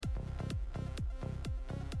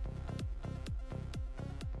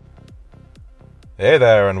Hey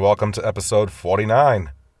there, and welcome to episode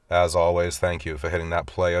 49. As always, thank you for hitting that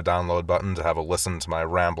play or download button to have a listen to my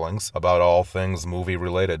ramblings about all things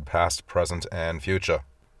movie-related, past, present, and future.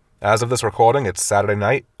 As of this recording, it's Saturday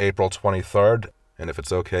night, April 23rd, and if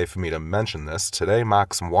it's okay for me to mention this, today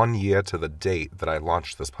marks 1 year to the date that I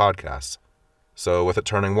launched this podcast. So with it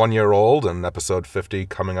turning 1 year old and episode 50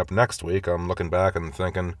 coming up next week, I'm looking back and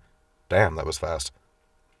thinking, damn, that was fast.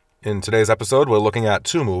 In today's episode, we're looking at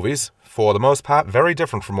two movies, for the most part very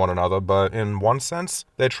different from one another, but in one sense,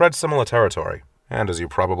 they tread similar territory. And as you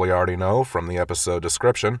probably already know from the episode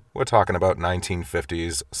description, we're talking about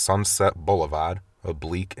 1950's Sunset Boulevard, a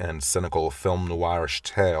bleak and cynical film noirish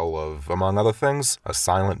tale of, among other things, a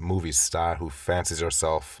silent movie star who fancies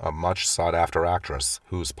herself a much sought-after actress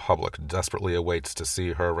whose public desperately awaits to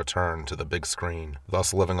see her return to the big screen,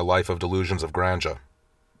 thus living a life of delusions of grandeur.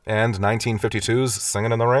 And 1952's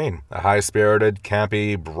Singin' in the Rain, a high-spirited,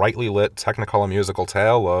 campy, brightly lit Technicolor musical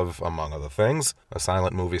tale of, among other things, a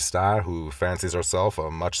silent movie star who fancies herself a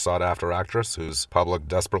much sought-after actress whose public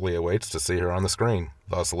desperately awaits to see her on the screen,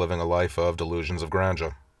 thus living a life of delusions of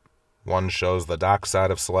grandeur. One shows the dark side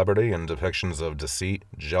of celebrity in depictions of deceit,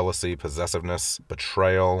 jealousy, possessiveness,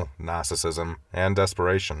 betrayal, narcissism, and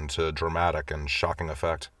desperation to dramatic and shocking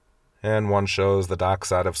effect. And one shows the dark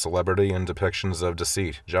side of celebrity in depictions of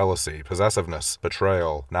deceit, jealousy, possessiveness,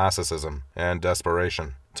 betrayal, narcissism, and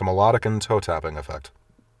desperation, to melodic and toe-tapping effect.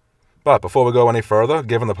 But before we go any further,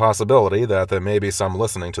 given the possibility that there may be some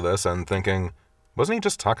listening to this and thinking, wasn't he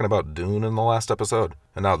just talking about Dune in the last episode?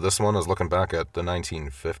 And now this one is looking back at the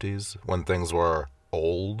 1950s, when things were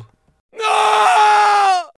old?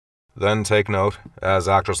 No! Then take note, as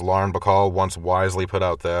actress Lauren Bacall once wisely put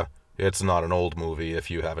out there, it's not an old movie if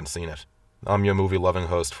you haven't seen it. I'm your movie-loving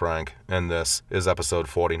host, Frank, and this is episode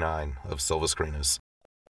 49 of Silver Screeners.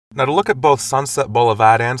 Now, to look at both Sunset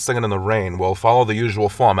Boulevard and Singin' in the Rain, we'll follow the usual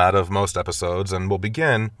format of most episodes, and we'll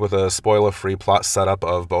begin with a spoiler-free plot setup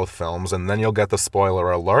of both films, and then you'll get the spoiler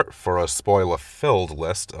alert for a spoiler-filled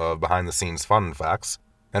list of behind-the-scenes fun facts.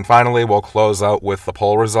 And finally, we'll close out with the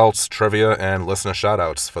poll results, trivia, and listener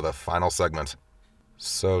shoutouts for the final segment.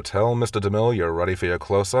 So tell Mr. DeMille you're ready for your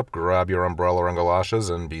close-up, grab your umbrella and galoshes,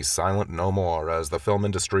 and be silent no more as the film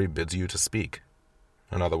industry bids you to speak.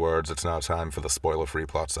 In other words, it's now time for the spoiler-free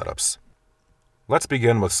plot setups. Let's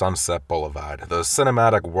begin with Sunset Boulevard, the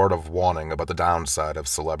cinematic word of warning about the downside of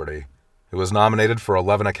celebrity. It was nominated for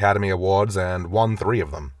 11 Academy Awards and won 3 of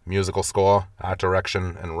them: musical score, art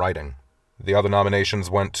direction, and writing. The other nominations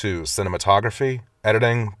went to cinematography,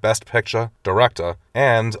 editing, best picture, director,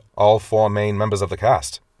 and all 4 main members of the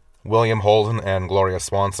cast. William Holden and Gloria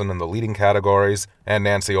Swanson in the leading categories, and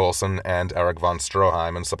Nancy Olson and Eric von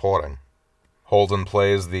Stroheim in supporting. Holden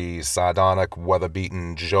plays the sardonic,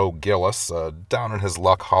 weather-beaten Joe Gillis, a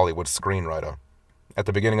down-in-his-luck Hollywood screenwriter. At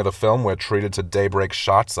the beginning of the film, we're treated to daybreak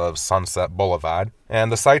shots of Sunset Boulevard,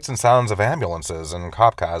 and the sights and sounds of ambulances and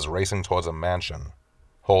cop cars racing towards a mansion.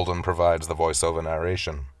 Holden provides the voiceover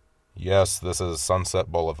narration. Yes, this is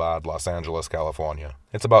Sunset Boulevard, Los Angeles, California.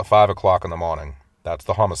 It's about 5 o'clock in the morning. That's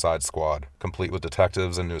the homicide squad, complete with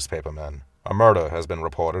detectives and newspapermen. A murder has been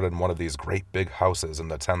reported in one of these great big houses in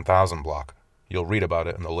the 10,000 block. You'll read about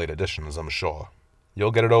it in the late editions, I'm sure.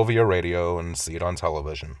 You'll get it over your radio and see it on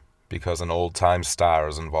television, because an old-time star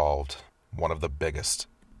is involved, one of the biggest.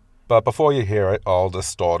 But before you hear it all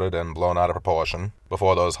distorted and blown out of proportion,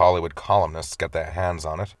 before those Hollywood columnists get their hands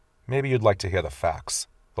on it, maybe you'd like to hear the facts,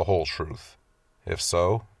 the whole truth. If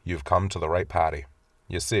so, you've come to the right party.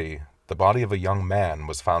 You see, the body of a young man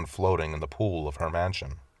was found floating in the pool of her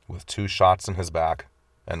mansion, with 2 shots in his back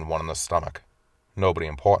and 1 in the stomach. Nobody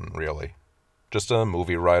important, really. Just a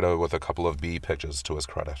movie writer with a couple of B pictures to his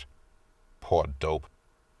credit. Poor dope.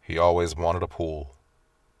 He always wanted a pool.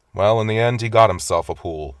 Well, in the end, he got himself a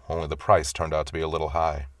pool, only the price turned out to be a little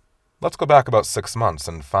high. Let's go back about 6 months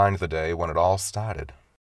and find the day when it all started.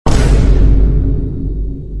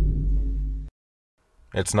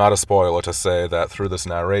 It's not a spoiler to say that through this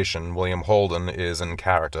narration, William Holden is in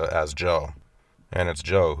character as Joe. And it's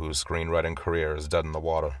Joe whose screenwriting career is dead in the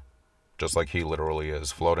water. Just like he literally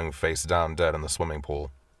is, floating face down dead in the swimming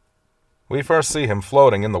pool. We first see him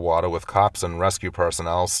floating in the water with cops and rescue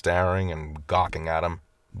personnel staring and gawking at him.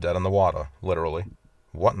 Dead in the water, literally.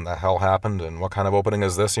 What in the hell happened, and what kind of opening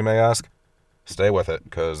is this, you may ask? Stay with it,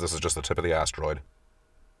 because this is just the tip of the asteroid.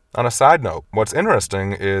 On a side note, what's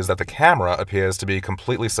interesting is that the camera appears to be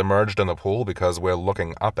completely submerged in the pool because we're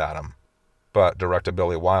looking up at him. But director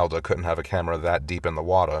Billy Wilder couldn't have a camera that deep in the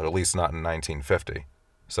water, at least not in 1950.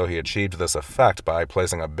 So he achieved this effect by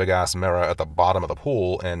placing a big-ass mirror at the bottom of the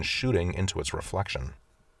pool and shooting into its reflection.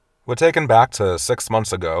 We're taken back to 6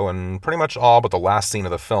 months ago, and pretty much all but the last scene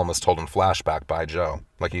of the film is told in flashback by Joe,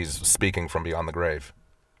 like he's speaking from beyond the grave.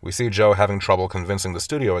 We see Joe having trouble convincing the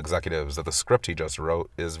studio executives that the script he just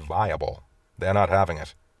wrote is viable. They're not having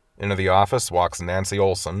it. Into the office walks Nancy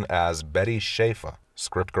Olson as Betty Schaefer,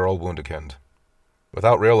 script girl wunderkind.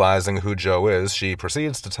 Without realizing who Joe is, she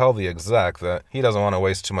proceeds to tell the exec that he doesn't want to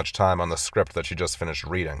waste too much time on the script that she just finished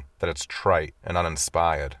reading, that it's trite and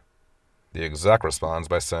uninspired. The exec responds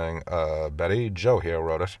by saying, Betty, Joe here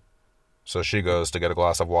wrote it. So she goes to get a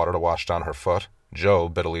glass of water to wash down her foot. Joe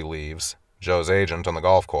bitterly leaves. Joe's agent on the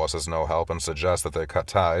golf course is no help and suggests that they cut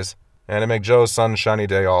ties. And to make Joe's sunshiny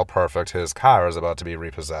day all perfect, his car is about to be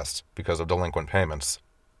repossessed because of delinquent payments.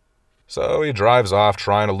 So he drives off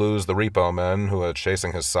trying to lose the repo men who are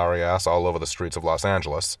chasing his sorry ass all over the streets of Los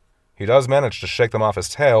Angeles. He does manage to shake them off his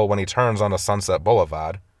tail when he turns onto Sunset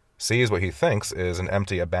Boulevard, sees what he thinks is an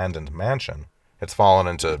empty abandoned mansion. It's fallen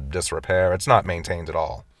into disrepair, it's not maintained at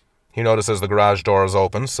all. He notices the garage door is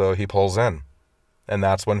open, so he pulls in. And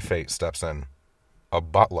that's when fate steps in. A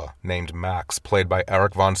butler named Max, played by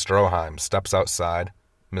Eric von Stroheim, steps outside,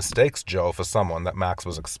 mistakes Joe for someone that Max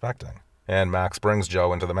was expecting. And Max brings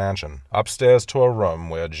Joe into the mansion, upstairs to a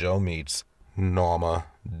room where Joe meets Norma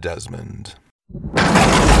Desmond.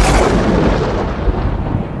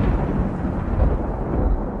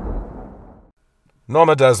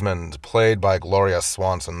 Norma Desmond, played by Gloria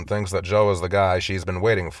Swanson, thinks that Joe is the guy she's been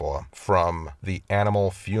waiting for from the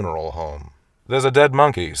Animal Funeral Home. There's a dead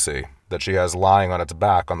monkey, see, that she has lying on its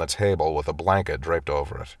back on the table with a blanket draped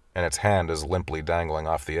over it, and its hand is limply dangling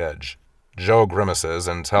off the edge. Joe grimaces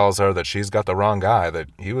and tells her that she's got the wrong guy, that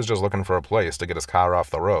he was just looking for a place to get his car off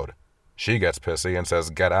the road. She gets pissy and says,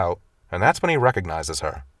 "Get out," and that's when he recognizes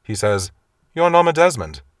her. He says, "You're Norma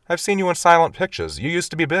Desmond. I've seen you in silent pictures. You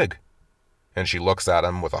used to be big." And she looks at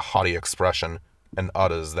him with a haughty expression and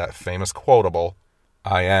utters that famous quotable,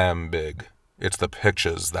 "I am big. It's the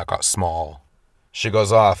pictures that got small." She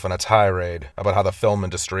goes off in a tirade about how the film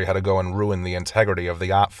industry had to go and ruin the integrity of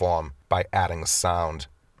the art form by adding sound.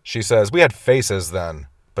 She says, "We had faces then,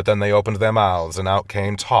 but then they opened their mouths and out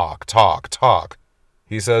came talk, talk, talk."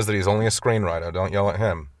 He says that he's only a screenwriter, don't yell at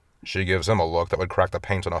him. She gives him a look that would crack the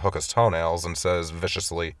paint on a hooker's toenails and says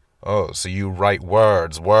viciously, "Oh, so you write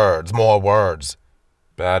words, more words."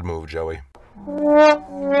 Bad move, Joey.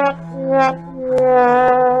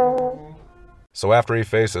 So after he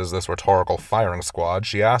faces this rhetorical firing squad,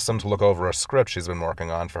 she asks him to look over a script she's been working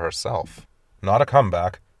on for herself. Not a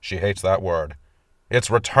comeback. She hates that word. It's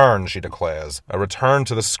return, she declares. A return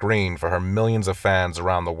to the screen for her millions of fans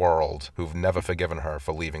around the world who've never forgiven her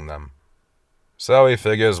for leaving them. So he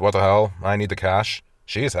figures, what the hell, I need the cash.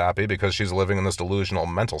 She's happy because she's living in this delusional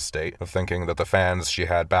mental state of thinking that the fans she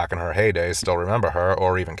had back in her heyday still remember her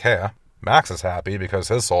or even care. Max is happy because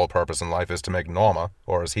his sole purpose in life is to make Norma,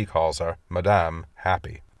 or as he calls her, Madame,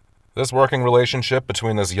 happy. This working relationship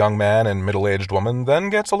between this young man and middle-aged woman then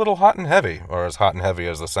gets a little hot and heavy, or as hot and heavy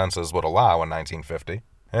as the senses would allow in 1950.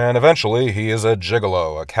 And eventually, he is a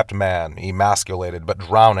gigolo, a kept man, emasculated but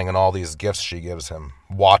drowning in all these gifts she gives him.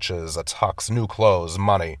 Watches, a tux, new clothes,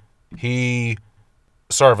 money. He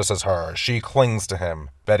services her. She clings to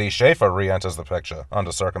him. Betty Schaefer re-enters the picture,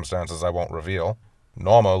 under circumstances I won't reveal.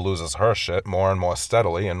 Norma loses her shit more and more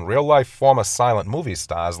steadily, and real-life former silent movie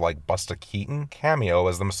stars like Buster Keaton cameo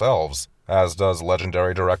as themselves, as does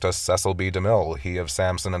legendary director Cecil B. DeMille, he of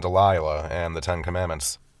Samson and Delilah and The Ten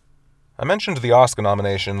Commandments. I mentioned the Oscar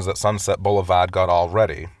nominations that Sunset Boulevard got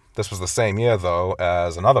already. This was the same year, though,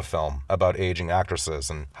 as another film about aging actresses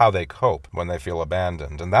and how they cope when they feel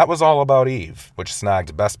abandoned, and that was all about Eve, which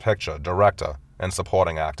snagged Best Picture, Director, and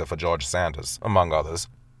Supporting Actor for George Sanders, among others.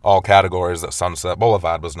 All categories that Sunset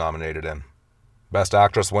Boulevard was nominated in. Best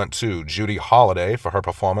Actress went to Judy Holliday for her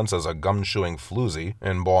performance as a gum-chewing floozy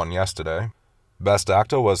in Born Yesterday. Best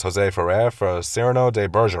Actor was Jose Ferrer for Cyrano de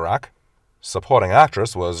Bergerac. Supporting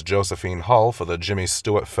Actress was Josephine Hull for the Jimmy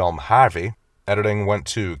Stewart film Harvey. Editing went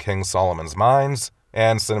to King Solomon's Mines,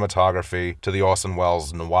 and cinematography to the Orson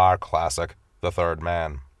Welles noir classic The Third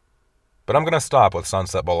Man. But I'm going to stop with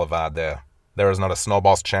Sunset Boulevard there. There is not a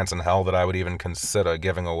snowball's chance in hell that I would even consider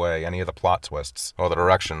giving away any of the plot twists or the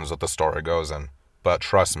directions that the story goes in. But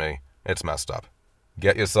trust me, it's messed up.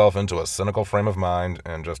 Get yourself into a cynical frame of mind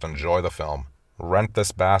and just enjoy the film. Rent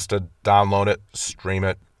this bastard, download it, stream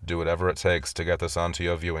it, do whatever it takes to get this onto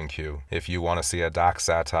your viewing queue. If you want to see a dark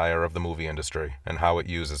satire of the movie industry and how it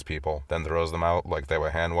uses people, then throws them out like they were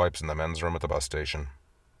hand wipes in the men's room at the bus station.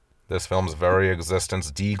 This film's very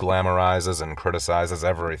existence de-glamorizes and criticizes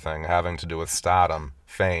everything having to do with stardom,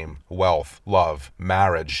 fame, wealth, love,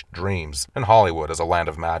 marriage, dreams, and Hollywood as a land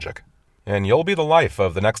of magic. And you'll be the life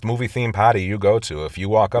of the next movie-themed party you go to if you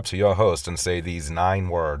walk up to your host and say these 9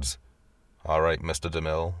 words. All right, Mr.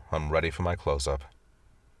 DeMille, I'm ready for my close-up.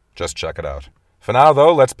 Just check it out. For now,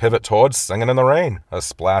 though, let's pivot towards Singin' in the Rain, a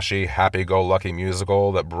splashy, happy-go-lucky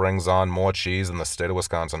musical that brings on more cheese than the state of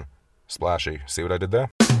Wisconsin. Splashy. See what I did there?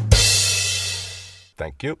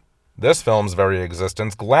 Thank you. This film's very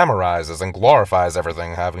existence glamorizes and glorifies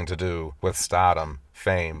everything having to do with stardom,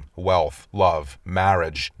 fame, wealth, love,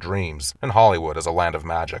 marriage, dreams, and Hollywood as a land of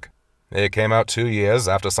magic. It came out 2 years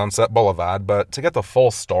after Sunset Boulevard, but to get the full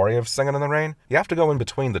story of Singin' in the Rain, you have to go in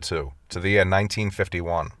between the two, to the year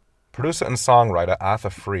 1951. Producer and songwriter Arthur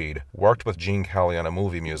Freed worked with Gene Kelly on a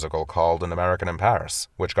movie musical called An American in Paris,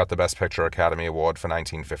 which got the Best Picture Academy Award for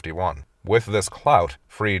 1951. With this clout,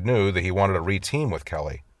 Freed knew that he wanted to re-team with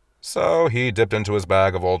Kelly. So he dipped into his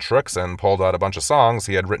bag of old tricks and pulled out a bunch of songs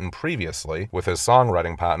he had written previously with his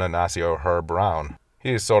songwriting partner Nacio Herb Brown.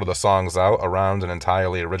 He sorted the songs out around an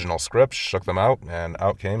entirely original script, shook them out, and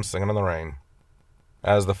out came Singin' in the Rain.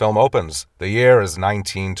 As the film opens, the year is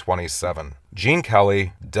 1927. Gene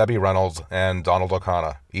Kelly, Debbie Reynolds, and Donald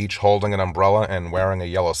O'Connor, each holding an umbrella and wearing a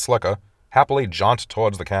yellow slicker, happily jaunt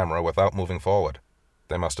towards the camera without moving forward.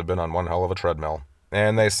 They must have been on one hell of a treadmill.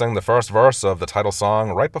 And they sing the first verse of the title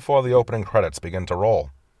song right before the opening credits begin to roll.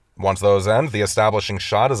 Once those end, the establishing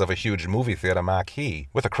shot is of a huge movie theater marquee,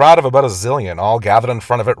 with a crowd of about a zillion all gathered in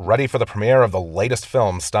front of it ready for the premiere of the latest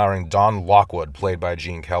film starring Don Lockwood, played by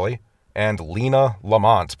Gene Kelly, and Lena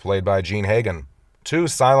Lamont, played by Gene Hagen, 2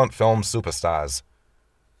 silent film superstars.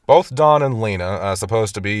 Both Don and Lena are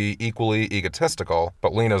supposed to be equally egotistical,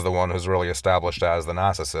 but Lena's the one who's really established as the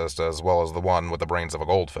narcissist as well as the one with the brains of a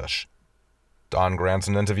goldfish. Don grants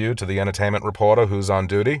an interview to the entertainment reporter who's on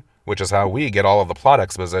duty, which is how we get all of the plot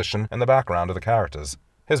exposition and the background of the characters.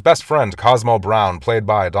 His best friend, Cosmo Brown, played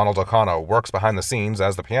by Donald O'Connor, works behind the scenes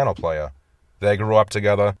as the piano player. They grew up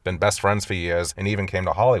together, been best friends for years, and even came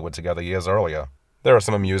to Hollywood together years earlier. There are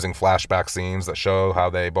some amusing flashback scenes that show how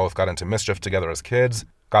they both got into mischief together as kids,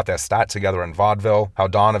 got their start together in vaudeville, how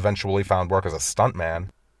Don eventually found work as a stuntman,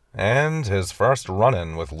 and his first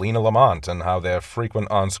run-in with Lena Lamont and how their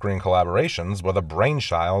frequent on-screen collaborations were the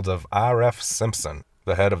brainchild of R.F. Simpson,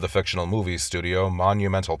 the head of the fictional movie studio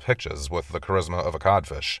Monumental Pictures with the charisma of a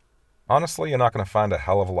codfish. Honestly, you're not going to find a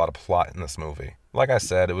hell of a lot of plot in this movie. Like I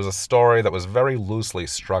said, it was a story that was very loosely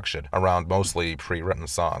structured around mostly pre-written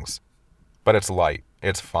songs. But it's light,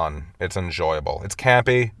 it's fun, it's enjoyable, it's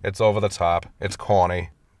campy, it's over the top, it's corny,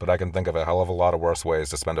 but I can think of a hell of a lot of worse ways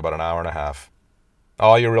to spend about an hour and a half.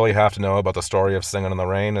 All you really have to know about the story of Singin' in the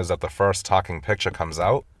Rain is that the first talking picture comes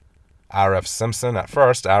out. R.F. Simpson at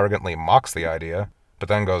first arrogantly mocks the idea, but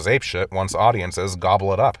then goes apeshit once audiences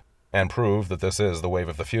gobble it up, and prove that this is the wave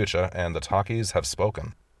of the future and the talkies have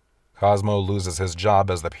spoken. Cosmo loses his job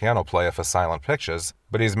as the piano player for Silent Pictures,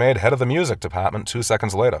 but he's made head of the music department 2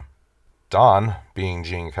 seconds later. Don, being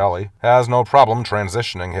Gene Kelly, has no problem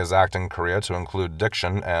transitioning his acting career to include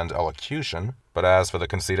diction and elocution, but as for the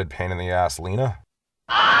conceited pain-in-the-ass Lena,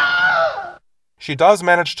 she does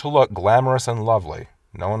manage to look glamorous and lovely.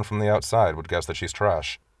 No one from the outside would guess that she's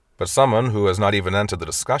trash. But someone who has not even entered the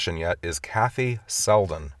discussion yet is Kathy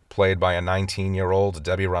Selden, played by a 19-year-old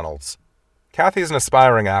Debbie Reynolds. Kathy's an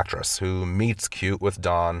aspiring actress who meets cute with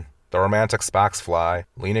Don, the romantic sparks fly,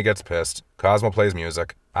 Lena gets pissed, Cosmo plays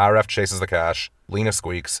music, RF chases the cash, Lena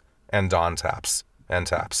squeaks, and Don taps, and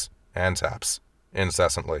taps, and taps,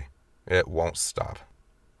 incessantly. It won't stop.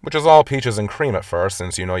 Which is all peaches and cream at first,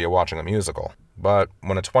 since you know you're watching a musical. But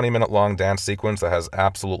when a 20-minute-long dance sequence that has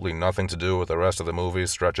absolutely nothing to do with the rest of the movie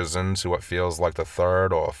stretches into what feels like the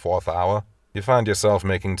 3rd or 4th hour, you find yourself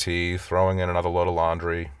making tea, throwing in another load of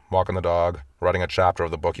laundry, walking the dog, writing a chapter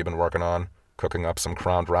of the book you've been working on, cooking up some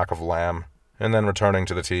crowned rack of lamb, and then returning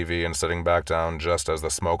to the TV and sitting back down just as the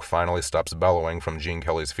smoke finally stops bellowing from Gene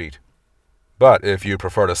Kelly's feet. But if you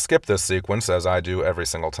prefer to skip this sequence, as I do every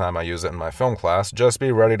single time I use it in my film class, just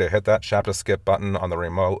be ready to hit that chapter skip button on the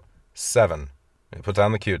remote 7. Put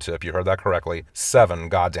down the Q-tip, you heard that correctly, 7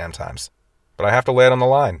 goddamn times. But I have to lay it on the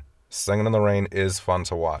line. Singin' in the Rain is fun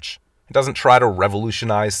to watch. It doesn't try to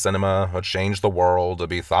revolutionize cinema or change the world or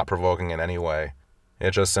be thought-provoking in any way.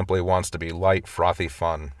 It just simply wants to be light, frothy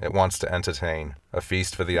fun. It wants to entertain, a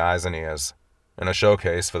feast for the eyes and ears, and a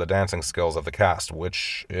showcase for the dancing skills of the cast,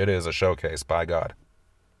 which it is a showcase, by God.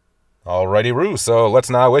 Alrighty, Roo, so let's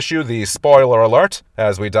now issue the spoiler alert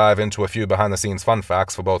as we dive into a few behind-the-scenes fun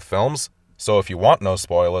facts for both films. So if you want no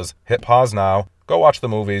spoilers, hit pause now, go watch the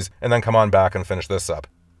movies, and then come on back and finish this up.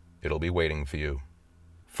 It'll be waiting for you.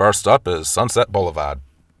 First up is Sunset Boulevard.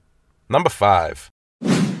 Number 5.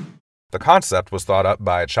 The concept was thought up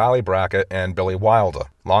by Charlie Brackett and Billy Wilder,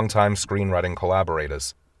 longtime screenwriting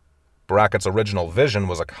collaborators. Brackett's original vision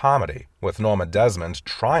was a comedy, with Norma Desmond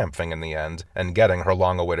triumphing in the end and getting her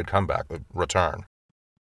long-awaited comeback return.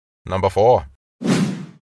 Number 4.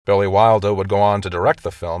 Billy Wilder would go on to direct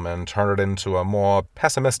the film and turn it into a more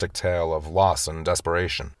pessimistic tale of loss and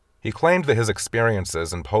desperation. He claimed that his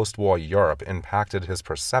experiences in post-war Europe impacted his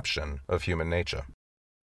perception of human nature.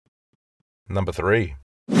 Number 3.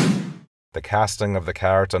 The casting of the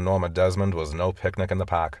character Norma Desmond was no picnic in the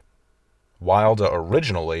park. Wilder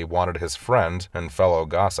originally wanted his friend and fellow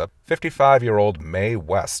gossip, 55-year-old Mae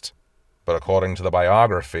West. But according to the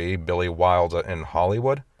biography Billy Wilder in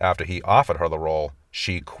Hollywood, after he offered her the role,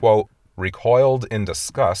 she, quote, recoiled in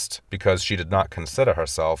disgust because she did not consider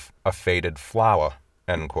herself a faded flower,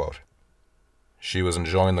 end quote. She was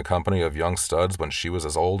enjoying the company of young studs when she was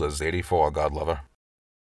as old as 84, God love her.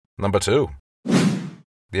 Number 2.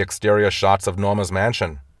 The exterior shots of Norma's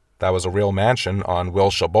mansion. That was a real mansion on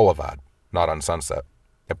Wilshire Boulevard, not on Sunset.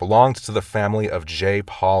 It belonged to the family of J.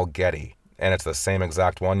 Paul Getty, and it's the same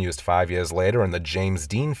exact one used 5 years later in the James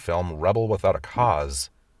Dean film Rebel Without a Cause,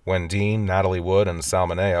 when Dean, Natalie Wood, and Sal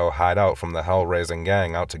Mineo hide out from the hell-raising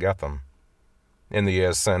gang out to get them. In the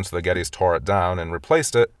years since, the Gettys tore it down and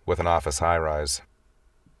replaced it with an office high-rise.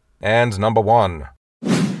 And number 1.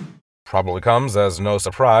 Probably comes as no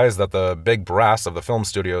surprise that the big brass of the film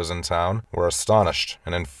studios in town were astonished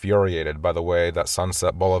and infuriated by the way that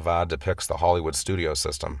Sunset Boulevard depicts the Hollywood studio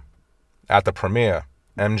system. At the premiere,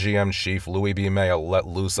 MGM chief Louis B. Mayer let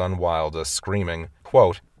loose on Wilder, screaming,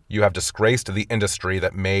 quote, "You have disgraced the industry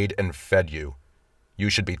that made and fed you. You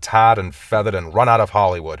should be tarred and feathered and run out of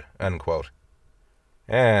Hollywood," end quote.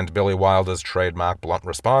 And Billy Wilder's trademark blunt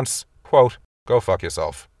response, quote, "Go fuck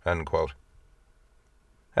yourself," end quote.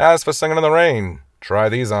 As for Singin' in the Rain, try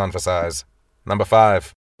these on for size. Number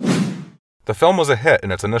 5. The film was a hit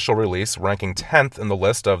in its initial release, ranking 10th in the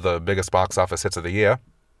list of the biggest box office hits of the year.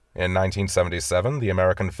 In 1977, the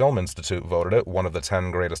American Film Institute voted it one of the 10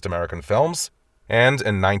 greatest American films, and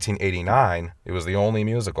in 1989, it was the only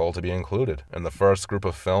musical to be included in the first group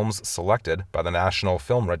of films selected by the National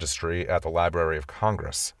Film Registry at the Library of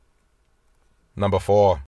Congress. Number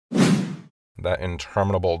 4. That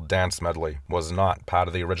interminable dance medley was not part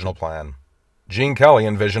of the original plan. Gene Kelly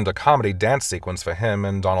envisioned a comedy dance sequence for him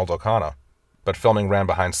and Donald O'Connor, but filming ran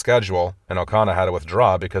behind schedule, and O'Connor had to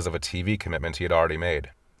withdraw because of a TV commitment he had already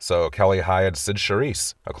made. So Kelly hired Sid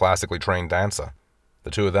Charisse, a classically trained dancer.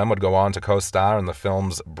 The two of them would go on to co-star in the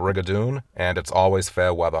films Brigadoon and It's Always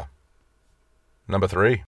Fair Weather. Number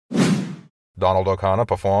 3. Donald O'Connor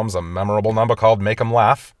performs a memorable number called Make 'Em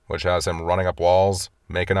Laugh, which has him running up walls,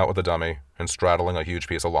 making out with a dummy, and straddling a huge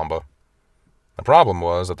piece of lumber. The problem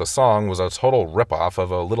was that the song was a total ripoff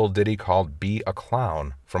of a little ditty called Be a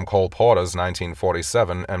Clown from Cole Porter's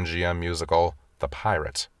 1947 MGM musical The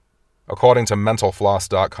Pirate. According to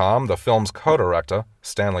MentalFloss.com, the film's co-director,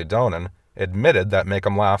 Stanley Donen, admitted that Make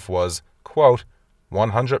 'Em Laugh was, quote,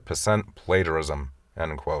 100% plagiarism,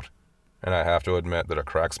 end quote. And I have to admit that it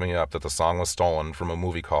cracks me up that the song was stolen from a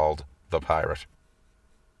movie called The Pirate.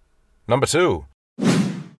 Number 2.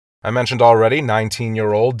 I mentioned already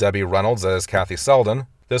 19-year-old Debbie Reynolds as Kathy Selden.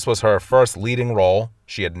 This was her first leading role.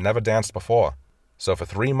 She had never danced before. So for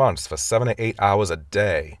 3 months, for 7 to 8 hours a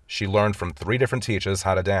day, she learned from 3 different teachers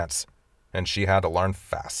how to dance. And she had to learn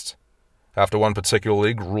fast. After one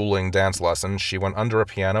particularly grueling dance lesson, she went under a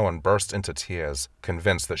piano and burst into tears,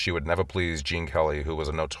 convinced that she would never please Gene Kelly, who was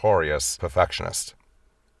a notorious perfectionist.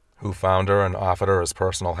 Who found her and offered her his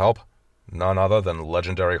personal help? None other than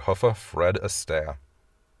legendary hoofer Fred Astaire.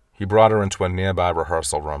 He brought her into a nearby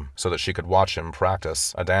rehearsal room so that she could watch him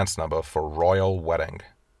practice a dance number for Royal Wedding.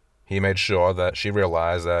 He made sure that she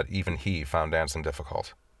realized that even he found dancing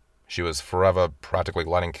difficult. She was forever practically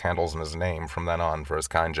lighting candles in his name from then on for his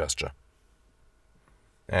kind gesture.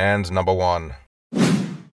 And number 1.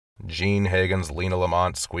 Jean Hagen's Lena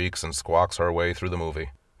Lamont squeaks and squawks her way through the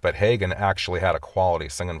movie, but Hagen actually had a quality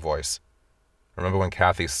singing voice. Remember when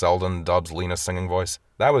Kathy Selden dubs Lena's singing voice?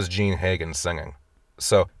 That was Jean Hagen singing.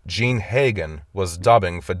 So Jean Hagen was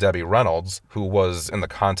dubbing for Debbie Reynolds, who was, in the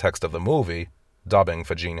context of the movie, dubbing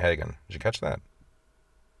for Jean Hagen. Did you catch that?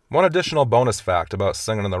 One additional bonus fact about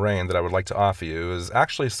Singin' in the Rain that I would like to offer you is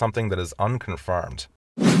actually something that is unconfirmed.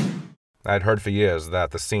 I'd heard for years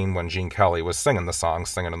that the scene when Gene Kelly was singing the song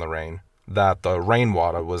Singin' in the Rain, that the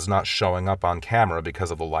rainwater was not showing up on camera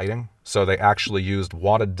because of the lighting, so they actually used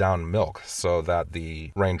watered-down milk so that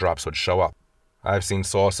the raindrops would show up. I've seen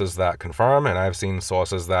sources that confirm, and I've seen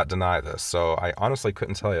sources that deny this, so I honestly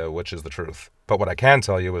couldn't tell you which is the truth. But what I can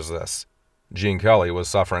tell you is this. Gene Kelly was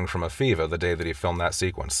suffering from a fever the day that he filmed that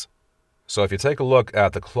sequence. So if you take a look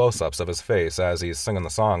at the close-ups of his face as he's singing the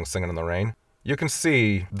song Singing in the Rain, you can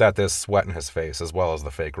see that there's sweat in his face as well as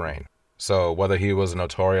the fake rain. So whether he was a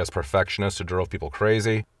notorious perfectionist who drove people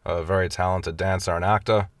crazy, a very talented dancer and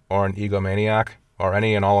actor, or an egomaniac, or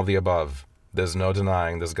any and all of the above, there's no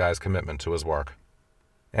denying this guy's commitment to his work.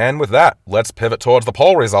 And with that, let's pivot towards the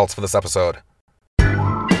poll results for this episode.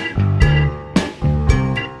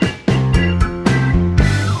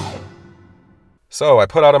 So I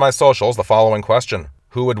put out on my socials the following question.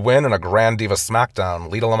 Who would win in a Grand Diva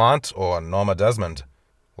Smackdown, Lita Lamont or Norma Desmond?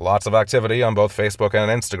 Lots of activity on both Facebook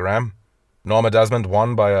and Instagram. Norma Desmond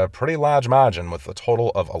won by a pretty large margin with a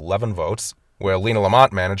total of 11 votes, where Lita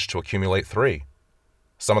Lamont managed to accumulate 3.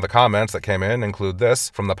 Some of the comments that came in include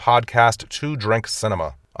this from the podcast 2 Drink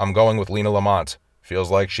Cinema. I'm going with Lita Lamont.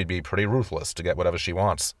 Feels like she'd be pretty ruthless to get whatever she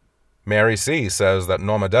wants. Mary C. says that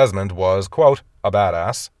Norma Desmond was, quote, a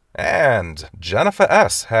badass. And Jennifer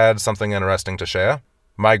S. had something interesting to share.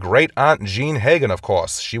 My great-aunt Jean Hagen, of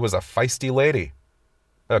course. She was a feisty lady.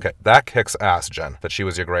 Okay, that kicks ass, Jen, that she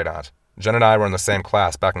was your great-aunt. Jen and I were in the same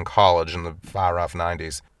class back in college in the far-off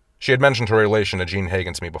 90s. She had mentioned her relation to Jean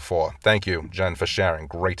Hagen to me before. Thank you, Jen, for sharing.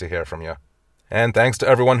 Great to hear from you. And thanks to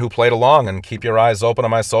everyone who played along, and keep your eyes open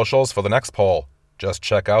on my socials for the next poll. Just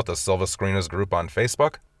check out the Silver Screeners group on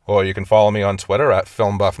Facebook, or you can follow me on Twitter at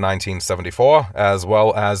FilmBuff1974, as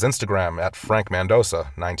well as Instagram at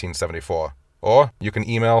FrankMendoza1974. Or you can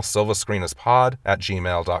email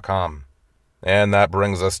silverscreenerspod@gmail.com. And that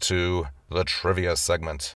brings us to the trivia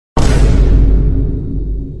segment.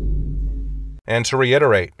 And to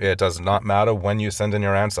reiterate, it does not matter when you send in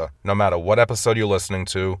your answer. No matter what episode you're listening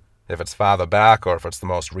to, if it's farther back or if it's the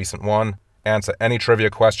most recent one, answer any trivia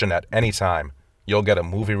question at any time. You'll get a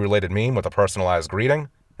movie-related meme with a personalized greeting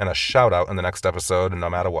and a shout-out in the next episode no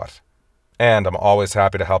matter what. And I'm always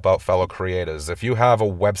happy to help out fellow creators. If you have a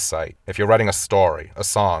website, if you're writing a story, a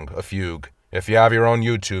song, a fugue, if you have your own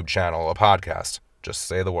YouTube channel, a podcast, just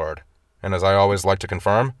say the word. And as I always like to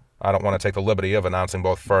confirm, I don't want to take the liberty of announcing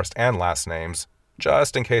both first and last names,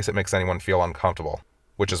 just in case it makes anyone feel uncomfortable,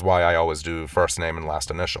 which is why I always do first name and last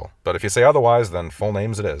initial. But if you say otherwise, then full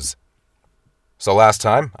names it is. So last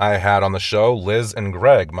time, I had on the show Liz and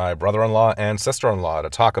Greg, my brother-in-law and sister-in-law, to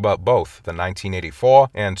talk about both the 1984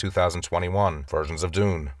 and 2021 versions of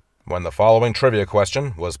Dune, when the following trivia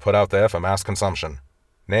question was put out there for mass consumption.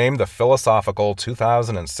 Name the philosophical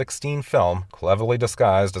 2016 film, cleverly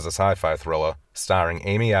disguised as a sci-fi thriller, starring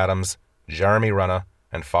Amy Adams, Jeremy Renner,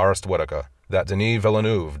 and Forrest Whitaker, that Denis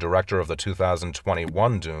Villeneuve, director of the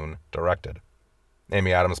 2021 Dune, directed.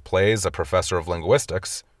 Amy Adams plays a professor of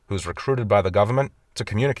linguistics who's recruited by the government to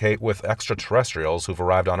communicate with extraterrestrials who've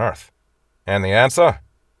arrived on Earth. And the answer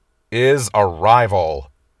is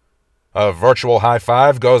Arrival. A virtual high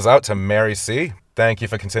five goes out to Mary C. Thank you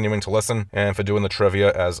for continuing to listen and for doing the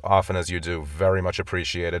trivia as often as you do. Very much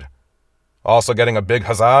appreciated. Also getting a big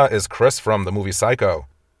huzzah is Chris from the movie Psycho.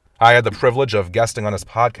 I had the privilege of guesting on his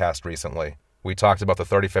podcast recently. We talked about the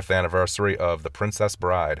 35th anniversary of The Princess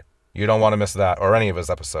Bride. You don't want to miss that or any of his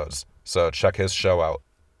episodes, so check his show out.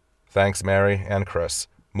 Thanks, Mary and Chris.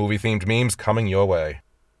 Movie-themed memes coming your way.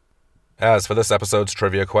 As for this episode's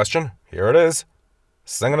trivia question, here it is.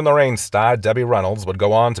 Singin' in the Rain star Debbie Reynolds would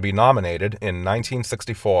go on to be nominated in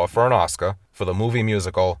 1964 for an Oscar for the movie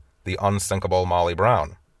musical The Unsinkable Molly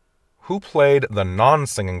Brown. Who played the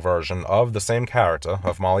non-singing version of the same character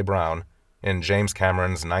of Molly Brown in James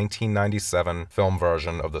Cameron's 1997 film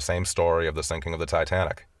version of the same story of the sinking of the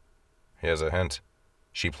Titanic? Here's a hint.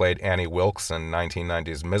 She played Annie Wilkes in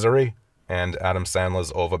 1990's Misery and Adam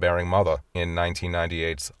Sandler's overbearing mother in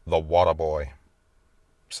 1998's The Waterboy.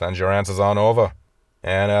 Send your answers on over.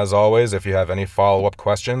 And as always, if you have any follow-up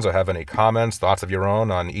questions or have any comments, thoughts of your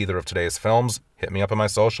own on either of today's films, hit me up on my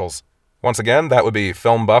socials. Once again, that would be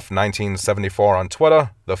FilmBuff1974 on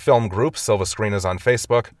Twitter, the film group Silver Screeners on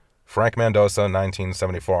Facebook, Frank Mendoza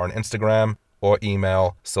 1974 on Instagram, or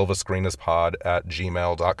email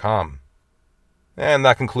silverscreenerspod@gmail.com. And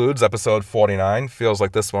that concludes episode 49. Feels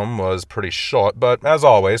like this one was pretty short, but as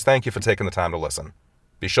always, thank you for taking the time to listen.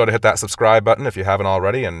 Be sure to hit that subscribe button if you haven't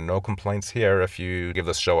already, and no complaints here if you give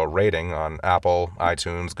this show a rating on Apple,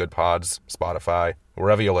 iTunes, Good Pods, Spotify,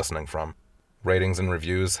 wherever you're listening from. Ratings and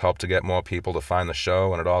reviews help to get more people to find the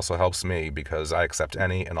show, and it also helps me because I accept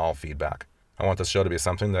any and all feedback. I want this show to be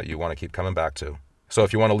something that you want to keep coming back to. So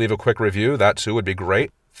if you want to leave a quick review, that too would be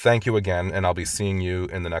great. Thank you again, and I'll be seeing you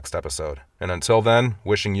in the next episode. And until then,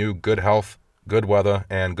 wishing you good health, good weather,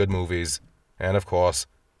 and good movies. And of course,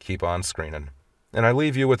 keep on screening. And I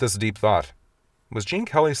leave you with this deep thought. Was Gene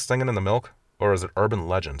Kelly singing in the milk, or is it urban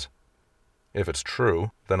legend? If it's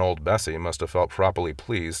true, then old Bessie must have felt properly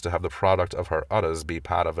pleased to have the product of her udders be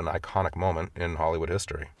part of an iconic moment in Hollywood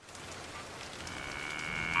history.